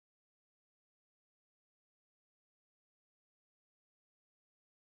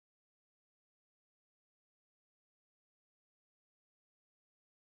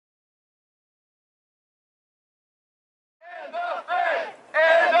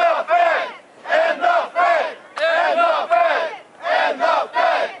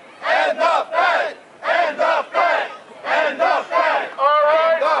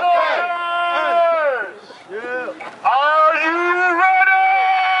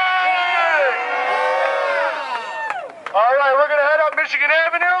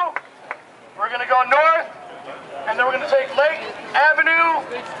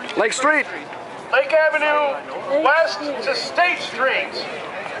Lake Street. Lake Avenue west to State Street.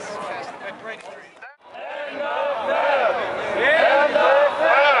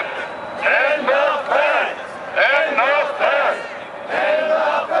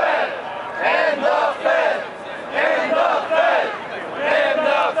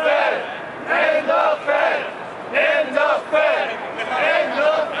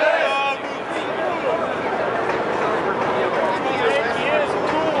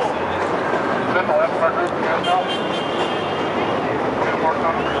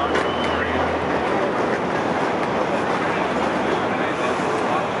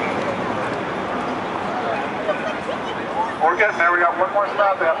 We're getting there. We got one more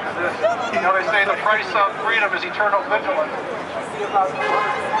stop after this. You know, they say the price of freedom is eternal vigilance.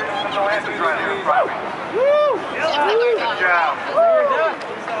 Vigilantes right here in front of me. Woo! Good job.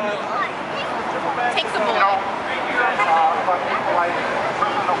 Take some more. You know, about people like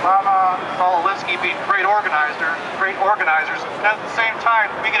President Obama, Saul Alinsky being great organizers, and at the same time,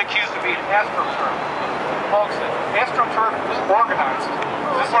 we get accused of being astroturf. Folks, astroturf is organized.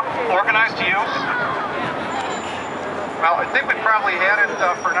 Does this look organized to you? Well, I think we probably had it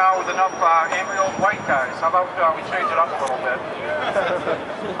for now with enough angry old white guys. How about we change it up a little bit?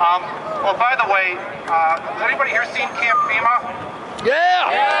 Well, by the way, has anybody here seen Camp FEMA?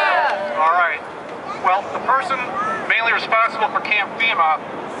 Yeah! Yeah! All right. Well, the person mainly responsible for Camp FEMA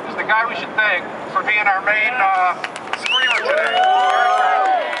is the guy we should thank for being our main screamer today.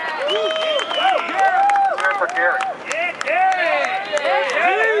 Here for Gary.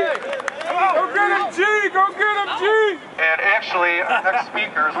 Go get him, G! Go get him, G! And actually, our next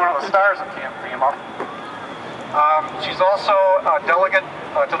speaker is one of the stars of Camp FEMA. She's also a delegate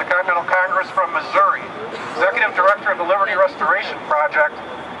to the Continental Congress from Missouri, executive director of the Liberty Restoration Project.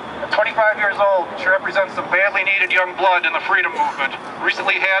 At 25 years old, she represents some badly needed young blood in the freedom movement.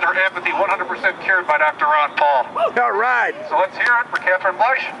 Recently had her apathy 100% cured by Dr. Ron Paul. All right. So let's hear it for Catherine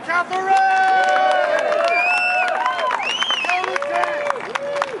Bleich.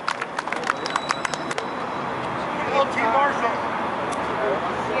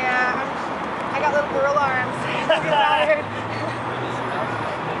 Yeah, I got little girl arms.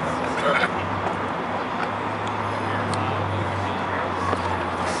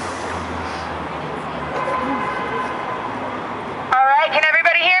 All right, can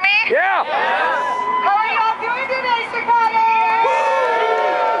everybody hear me? Yeah. How are y'all doing today, Chicago?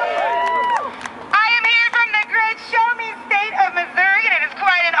 I am here from the great show-me state of Missouri, and it is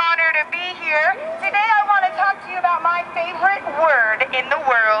quite an honor to be here. Today I want to talk to you about my favorite word in the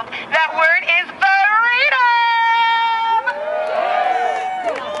world. That word is freedom!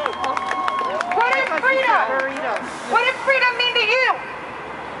 What is freedom? What does freedom mean to you?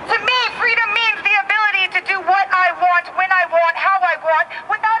 To me, freedom means the ability to do what I want, when I want, how I want,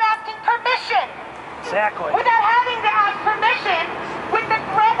 without asking permission. Exactly. Without having to ask permission, with the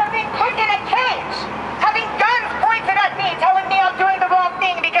threat of being put in a cage, having guns pointed at me, telling me I'm doing the wrong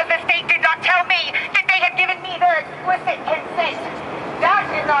thing because the state did not tell me that they had given me their explicit consent. That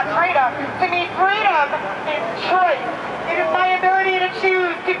is not freedom. To me, freedom is choice. It is my ability to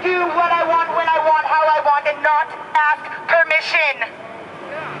choose to do what I want, when I want, how I want, and not ask permission.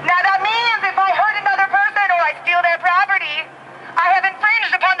 Now that means if I hurt another person or I steal their property, I have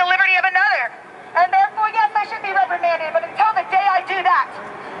infringed upon the liberty of another. And therefore, yes, I should be reprimanded, but until the day I do that,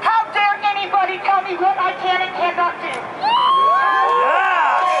 how dare anybody tell me what I can and cannot do?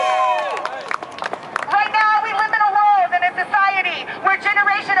 Right now, we live in a world and a society where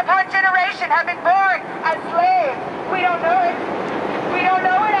generation upon generation have been born as slaves. We don't know it. We don't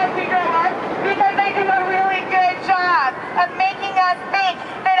know it as we grow up because they do a really good job of making us think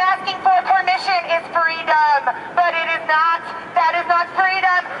that asking for permission is freedom. But it is not. That is not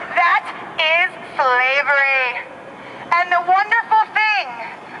freedom. That is slavery. And the wonderful thing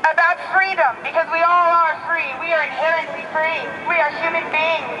about freedom, because we all are free, we are inherently free, we are human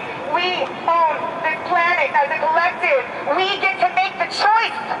beings, we own this planet as a collective, we get to make the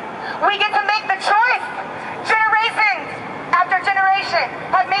choice. We get to make the choice. Generations after generation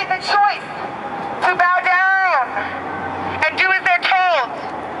have made the choice to bow down and do as they're told.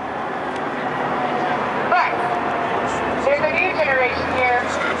 But there's a new generation here,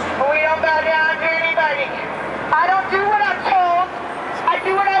 and we don't bow down to anybody. I don't do what I'm told. I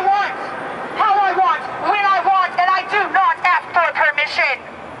do what I want, how I want, when I want, and I do not ask for permission.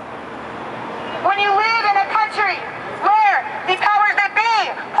 When you live in a country where the powers that be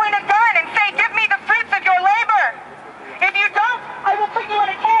point a gun and say, give me the fruits of your labor. If you don't, I will put you in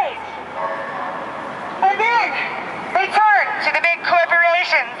a cage.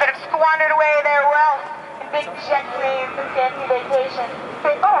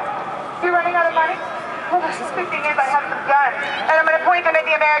 The thing is, I have some guns, and I'm going to point them at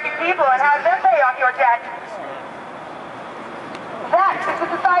the American people and have them pay off your debt. That is the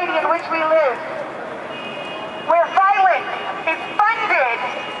society in which we live, where violence is funded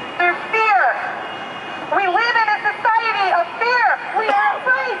through fear. We live in a society of fear. We are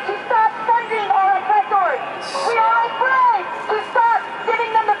afraid to stop funding our oppressors. We are afraid to stop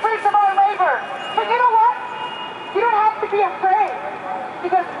giving them the fruits of our labor. But you know what? You don't have to be afraid,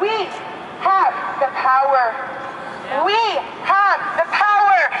 because we have the power. We have the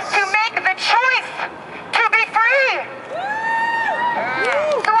power to make the choice to be free.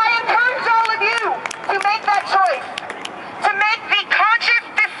 So I encourage all of you to make that choice, to make the conscious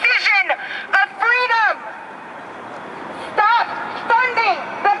decision of freedom. Stop funding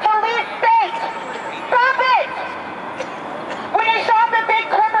the police state. Stop it. When you shop at big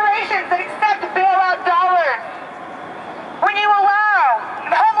corporations that accept bailout dollars, when you allow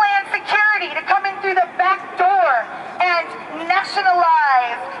Homeland Security to come in through the back door and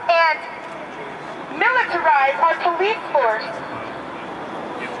nationalize and militarize our police force,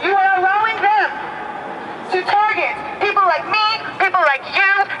 you are allowing them to target people like me, people like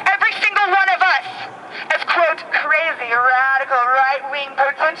you, every single one of us, as, quote, crazy, radical, right-wing,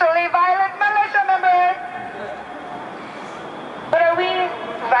 potentially violent militia members. But are we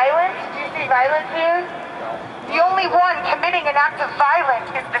violent? Do you see violence here? The only one committing an act of violence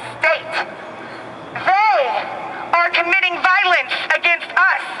is the state. They are committing violence against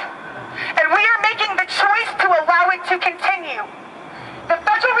us. And we are making the choice to allow it to continue. The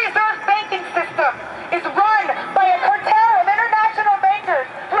Federal Reserve banking system is run by a cartel of international bankers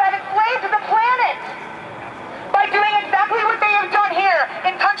who have enslaved the planet by doing exactly what they have done here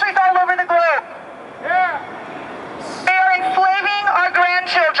in countries all over the globe. They are enslaving our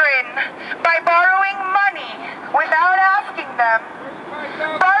grandchildren by borrowing money without asking them.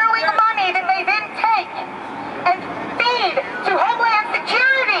 Borrowing money that they then take and feed to Homeland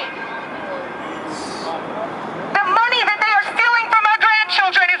Security. The money that they are stealing from our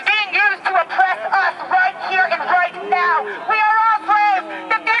grandchildren is being used to oppress us right here and right now. We are all slaves.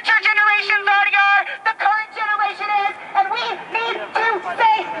 The future generations already are. The current generation is. And we need to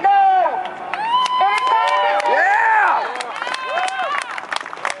say no. And it's time to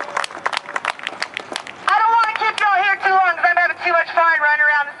I don't want to keep y'all here too long because I'm having too much fun running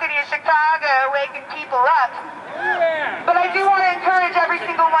around the city of Chicago waking people up. But I do want to encourage every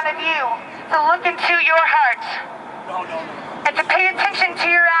single one of you to look into your heart and to pay attention to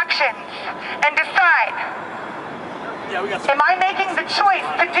your actions and decide, am I making the choice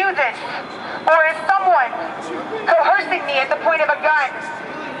to do this, or is someone coercing me at the point of a gun?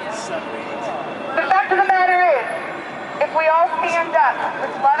 The fact of the matter is, if we all stand up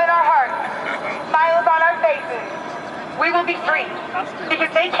with love in our hearts, smiles on our faces, we will be free,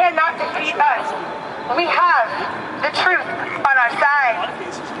 because they cannot defeat us. We have the truth on our side.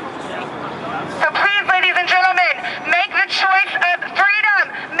 So please, ladies and gentlemen, make the choice of freedom.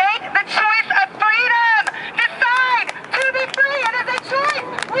 Make the choice of freedom. Decide to be free. It is a choice.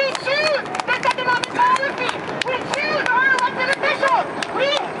 We choose this economic policy. We choose our elected officials. We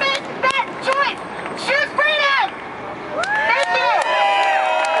make that choice. Choose freedom. Thank you.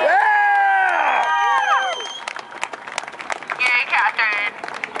 Yay, Catherine.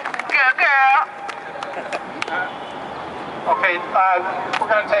 Go, girl. Okay, we're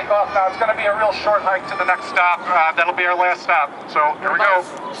going to take off now. It's going to be a real short hike to the next stop. That'll be our last stop. So here we go.